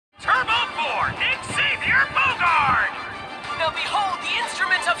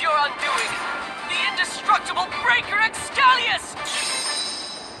Breaker Excalius!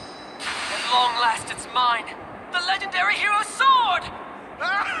 At long last, it's mine. The legendary hero sword!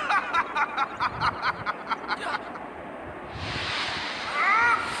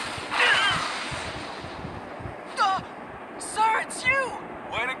 Sir, it's you!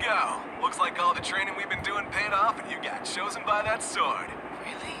 Way to go. Looks like all the training we've been doing paid off and you got chosen by that sword.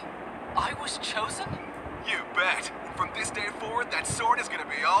 Really? I was chosen? You bet. And from this day forward, that sword is gonna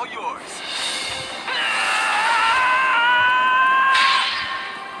be all yours.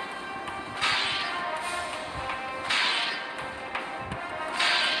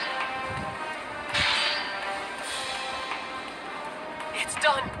 It's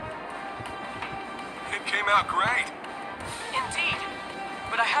done. It came out great. Indeed.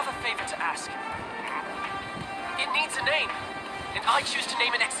 But I have a favor to ask. It needs a name, and I choose to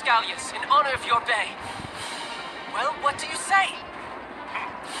name it Excalius in honor of your bay. Well, what do you say?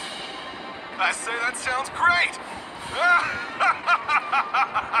 I say that sounds great!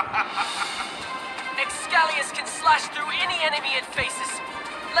 Excalius can slash through any enemy it faces.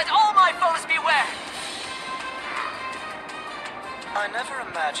 Let all my foes beware! I never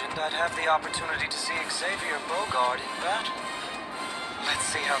imagined I'd have the opportunity to see Xavier Bogard in battle. Let's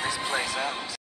see how this plays out.